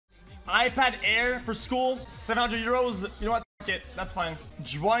iPad Air for school, 700 euros. You know what? F it. That's fine.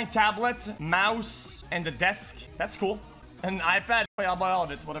 Drawing tablet, mouse, and the desk. That's cool. And an iPad. I'll buy all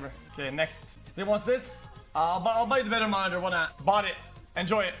of it. Whatever. Okay, next. Who wants this? I'll buy the better monitor. Why not? Bought it.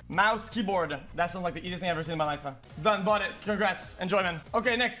 Enjoy it. Mouse, keyboard. That sounds like the easiest thing I've ever seen in my life. Done. Bought it. Congrats. Enjoy, man.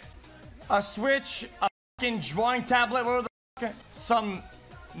 Okay, next. A Switch. A fucking drawing tablet. What the fuck? Some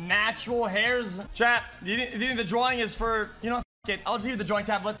natural hairs. Chat. You think the drawing is for, you know, f it. I'll just leave the drawing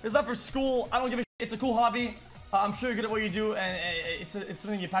tablet. It's not for school. I don't give a shit. It's a cool hobby. I'm sure you're good at what you do, and it's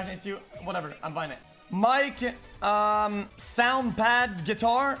something you're passionate to. Whatever. I'm buying it. Mic. Sound pad.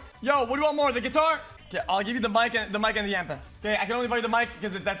 Guitar. Yo, what do you want more? The guitar? Okay, I'll give you the mic and the amp. Okay, I can only buy the mic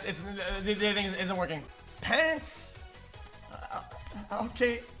because the other thing isn't working. Pants.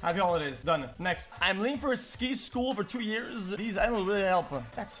 Okay. Happy holidays. Done. Next. I'm leaving for a ski school for 2 years. These I don't really help.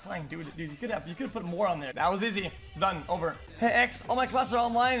 That's fine, dude. You could put more on there. That was easy. Done. Over. Hey X, all my classes are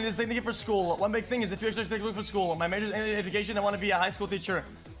online and this thing to get for school. One big thing is if you actually take a look for school. My major is education. I want to be a high school teacher.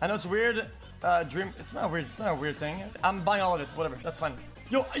 I know it's weird. Dream. It's not weird. It's not a weird thing. I'm buying all of it. Whatever. That's fine.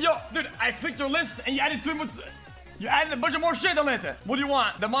 Yo, dude, I clicked your list and you added 2 months. You added a bunch of more shit on it. What do you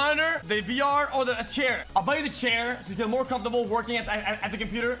want? The monitor, the VR, or a chair? I'll buy you the chair so you feel more comfortable working at the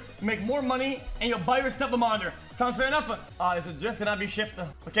computer, make more money, and you'll buy yourself the monitor. Sounds fair enough? This is just gonna be shift.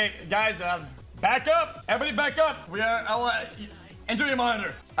 Okay, guys, back up. Everybody back up. Enjoy your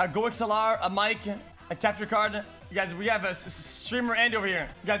monitor. A Go XLR, a mic, a capture card. You guys, we have a streamer Andy over here.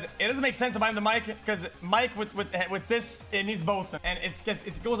 You guys, it doesn't make sense to buy him the mic because mic with this, it needs both, and it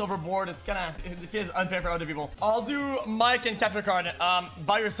goes overboard. It feels unfair for other people. I'll do mic and capture card.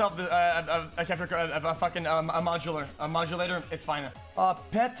 Buy yourself a capture card, a fucking a modulator. It's fine.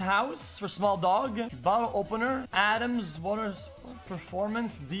 Pet house for small dog. Bottle opener. Adams water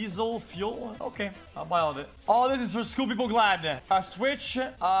performance diesel fuel. Okay, I'll buy all of it. All this is for school people glad. A Switch.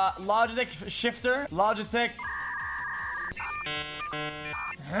 Logitech shifter. Logitech.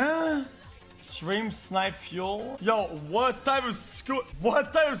 Huh? Stream snipe fuel. Yo, what type of school,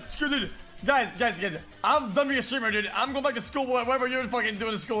 dude? Guys, I'm done being a streamer, dude. I'm going back to school, whatever you're fucking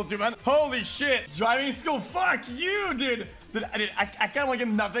doing in school too, man. Holy shit. Driving school, fuck you, dude. I kind of want to give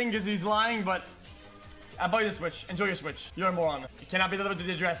him nothing because he's lying, but I'll buy you the Switch. Enjoy your Switch. You're a moron. You cannot be delivered to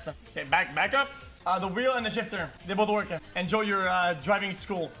the address. Okay, back up. The wheel and the shifter, they both work. Enjoy your driving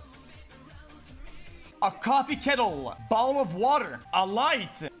school. A coffee kettle, bottle of water, a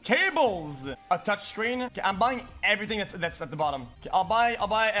light, cables, a touch screen. Okay, I'm buying everything that's at the bottom. Okay, I'll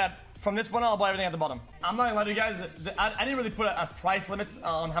buy from this one. I'll buy everything at the bottom. I'm not gonna lie to you guys. I didn't really put a price limit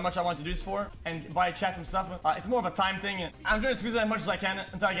on how much I want to do this for and buy chat some stuff. It's more of a time thing. I'm trying to squeeze it as much as I can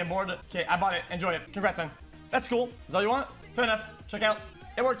until I get bored. Okay, I bought it. Enjoy it. Congrats, man. That's cool. Is that all you want? Fair enough. Check out.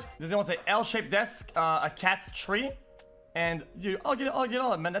 It worked. This is gonna say L-shaped desk, a cat tree, and I'll get all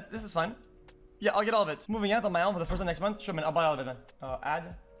of it, man. This is fine. Yeah, I'll get all of it. Moving out on my own for the first of next month. Sure, man. I'll buy all of it then.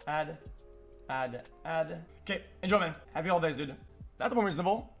 Add. Okay, enjoy, man. Happy holidays, dude. That's more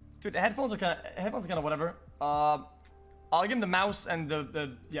reasonable. Dude, the headphones are kind of whatever. I'll give him the mouse and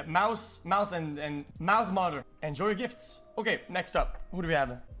the mouse and mouse monitor. Enjoy your gifts. Okay, next up. Who do we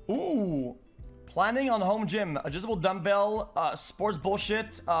have? Ooh. Planning on home gym. Adjustable dumbbell. Sports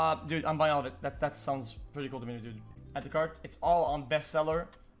bullshit. Dude, I'm buying all of it. That sounds pretty cool to me, dude. Add the cart. It's all on bestseller.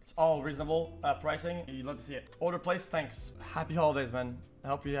 It's all reasonable pricing. You'd love to see it. Order place, thanks. Happy holidays, man. I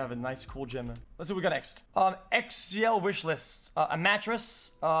hope you have a nice, cool gym. Let's see what we got next. XCL wishlist. A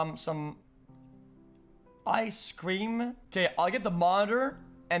mattress. Some ice cream. Okay, I'll get the monitor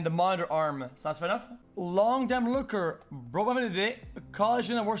and the monitor arm. Sounds fair enough. Long damn looker. Broke my today. College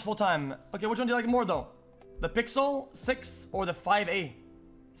and works full time. Okay, which one do you like more though? The Pixel 6 or the 5A?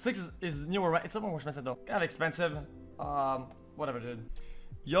 6 is newer, right? It's a little more expensive though. Kind of expensive. Whatever, dude.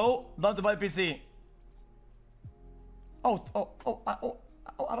 Yo, love to buy the PC. I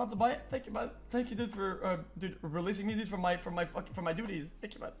don't have to buy it. Thank you, man. Thank you, dude, for releasing me, dude, from my duties.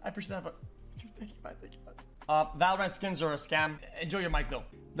 Thank you, man. I appreciate that. Dude, thank you, man. Valorant skins are a scam. Enjoy your mic though.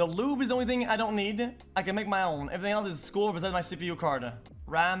 The lube is the only thing I don't need. I can make my own. Everything else is school besides my CPU card.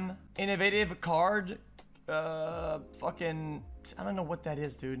 RAM, innovative card. Fucking, I don't know what that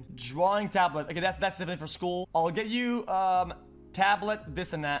is, dude. Drawing tablet. Okay, that's definitely for school. I'll get you tablet,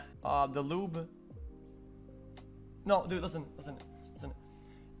 this and that. The lube. No, dude, listen.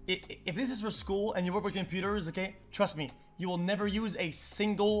 If this is for school and you work with computers, okay, trust me, you will never use a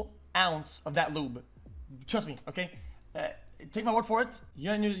single ounce of that lube. Trust me, okay? Take my word for it.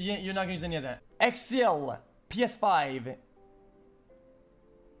 You're not gonna use any of that. XCL, PS5.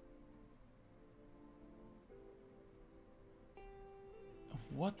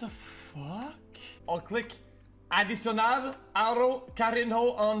 What the fuck? I'll click Adicionar Aro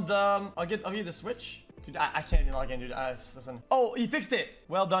Carino on the... I'll give you the Switch. Dude, I can't even log in, dude. Listen. Oh, he fixed it.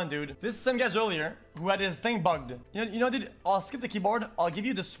 Well done, dude. This is some guys earlier who had his thing bugged. You know, dude, I'll skip the keyboard. I'll give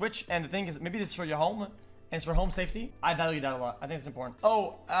you the Switch, and the thing is, maybe this is for your home, and it's for home safety. I value that a lot. I think it's important.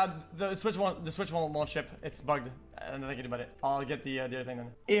 Oh, the Switch won't ship. It's bugged. I don't think you do about it. I'll get the other thing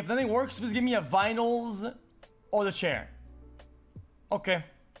then. If nothing works, please give me a vinyls or the chair. Okay.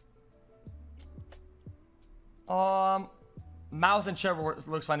 Mouse and chair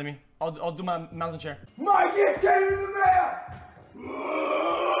looks fine to me. I'll do my mouse and chair. My gift came in the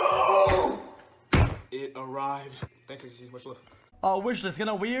mail! It arrived. Thanks, xQc. Much love. Wish list. Get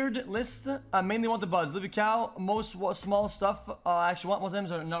a weird list. I mainly want the buds. Live cow. Most small stuff. I actually want most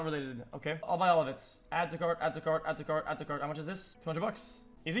items are not related. Okay. I'll buy all of it. Add to cart, add to cart, add to cart, add to cart. How much is this? 200 bucks.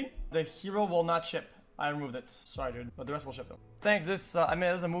 Easy. The hero will not ship. I removed it. Sorry, dude. But the rest will ship though. Thanks. I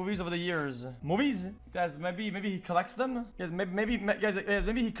made the movies over the years. Movies? Guys, maybe he collects them. Guys,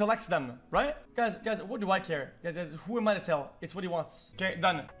 maybe he collects them, right? Guys, what do I care? Guys, who am I to tell? It's what he wants. Okay,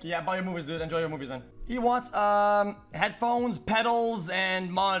 done. Okay, yeah, buy your movies, dude. Enjoy your movies, then. He wants headphones, pedals,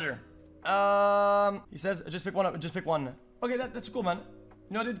 and monitor. He says just pick one up. Just pick one. Okay, that's cool, man.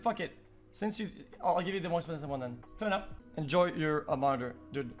 You know, dude, fuck it. Since I'll give you the most expensive one then. Fair enough. Enjoy your monitor,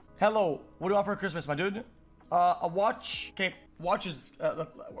 dude. Hello, what do you want for Christmas, my dude? A watch. Okay, watch is.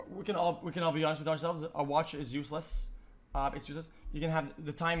 We can all be honest with ourselves. A watch is useless. It's useless. You can have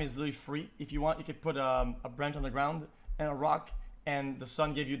the time is literally free. If you want, you could put a branch on the ground and a rock, and the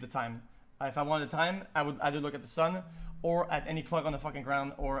sun gave you the time. If I wanted the time, I would either look at the sun or at any clock on the fucking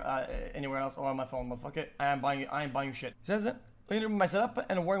ground or anywhere else or on my phone. But fuck it, I am buying you shit. It says it. Looking at my setup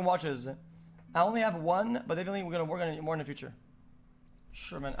and wearing watches. I only have one, but definitely we're gonna work on it more in the future.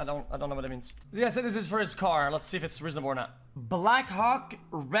 Sure, man. I don't know what that means. Yeah, I said this is for his car. Let's see if it's reasonable or not. Blackhawk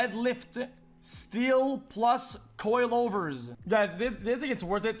Red Lift Steel plus coilovers. Guys, do you think it's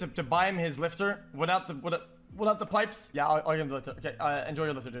worth it to buy him his lifter without the pipes? Yeah, I'll give him the lifter. Okay, enjoy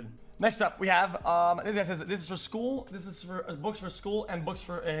your lifter, dude. Next up, we have, this guy says this is for school. This is for books for school and books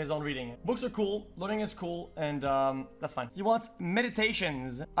for his own reading. Books are cool, learning is cool, and that's fine. He wants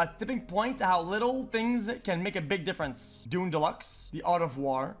meditations, a tipping point, how little things can make a big difference. Dune Deluxe, The Art of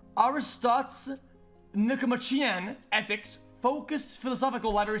War, Aristote's Nicomachean Ethics, Focused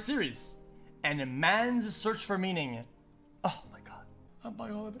Philosophical Library Series, and a Man's Search for Meaning. Oh my god, I'm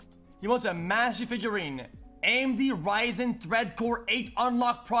buying all of it. He wants a Massey figurine. AMD Ryzen Thread Core 8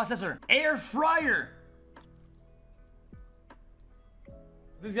 Unlock Processor. Air Fryer.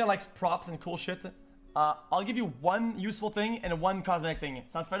 This guy likes props and cool shit. I'll give you one useful thing and one cosmetic thing.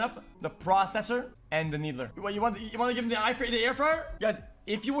 Sounds fair enough? The processor and the needler. What, you want to give him the air fryer? Guys,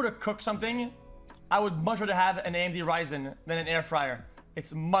 if you were to cook something, I would much rather have an AMD Ryzen than an air fryer.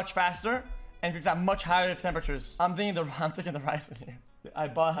 It's much faster and cooks at much higher temperatures. I'm thinking the Ryzen here. I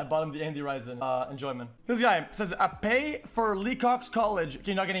bought him the AMD Ryzen. Enjoyment. This guy says, I pay for Leacock's college. Can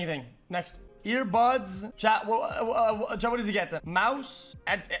you not get anything? Next. Earbuds. Chat, what does he get? Mouse?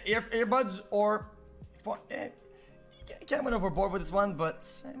 Earbuds? Or... Can't went overboard with this one, but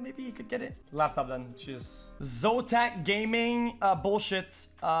maybe you could get it. Laptop then. Jeez. Zotac Gaming. Bullshit.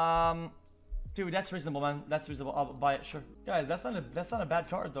 Dude, that's reasonable, man. That's reasonable. I'll buy it, sure. Guys, that's not a bad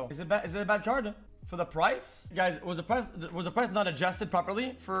card though. Is it a bad card? For the price? Guys, was the price not adjusted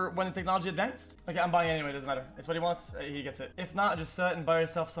properly for when the technology advanced? Okay, I'm buying anyway, doesn't matter. It's what he wants, he gets it. If not, just sell it and buy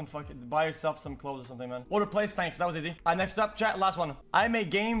yourself some clothes or something, man. Order place, thanks, that was easy. Next up, chat, last one. I make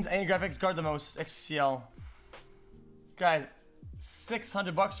games, any graphics card the most, xQcL. Guys,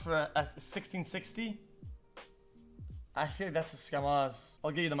 600 bucks for a 1660? I feel like that's a scamaz.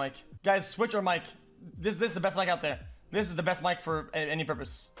 I'll give you the mic. Guys, switch or mic. This is the best mic out there. This is the best mic for any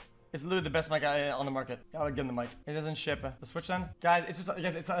purpose. It's literally the best mic on the market. I would give him the mic. It doesn't ship. The Switch then? Guys, it's just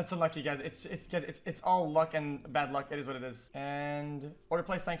it's unlucky, guys. It's all luck and bad luck. It is what it is. And order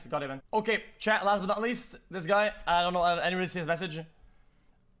place, thanks to God even. Okay, chat, last but not least, this guy, I don't know, I didn't really see his message.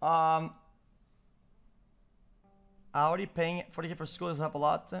 I already paying 40K for school, this will help a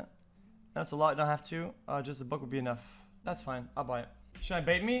lot. That's a lot, you don't have to. Just the book would be enough. That's fine, I'll buy it. Should I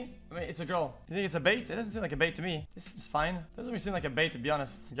bait me? I mean, it's a girl. You think it's a bait? It doesn't seem like a bait to me. This seems fine. Doesn't really seem like a bait, to be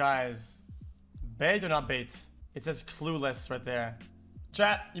honest. Guys, bait or not bait? It says clueless right there.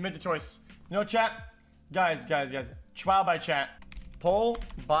 Chat, you make the choice. You know, chat? Guys. Trial by chat. Poll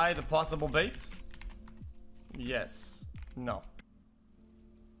by the possible bait. Yes. No.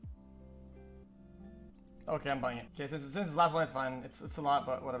 Okay, I'm buying it. Okay, since this last one, it's fine. It's a lot,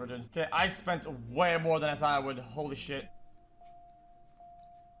 but whatever, dude. Okay, I spent way more than I thought I would. Holy shit.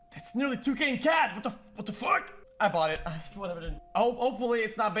 That's nearly 2K in CAD. What the fuck? I bought it. Whatever, dude. Hopefully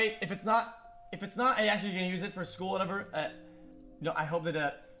it's not bait. If it's not, if it's not actually gonna use it for school or whatever, you know, I hope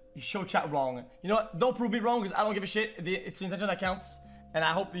that you show chat wrong. You know what? Don't prove me wrong because I don't give a shit. It's the intention that counts. And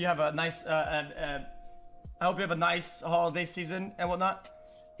I hope you have a nice holiday season and whatnot.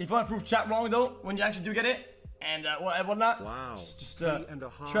 If you want to prove chat wrong though, when you actually do get it and whatnot, just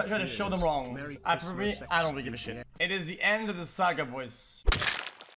try to show them wrong. For me, I don't really give a shit. It is the end of the saga, boys.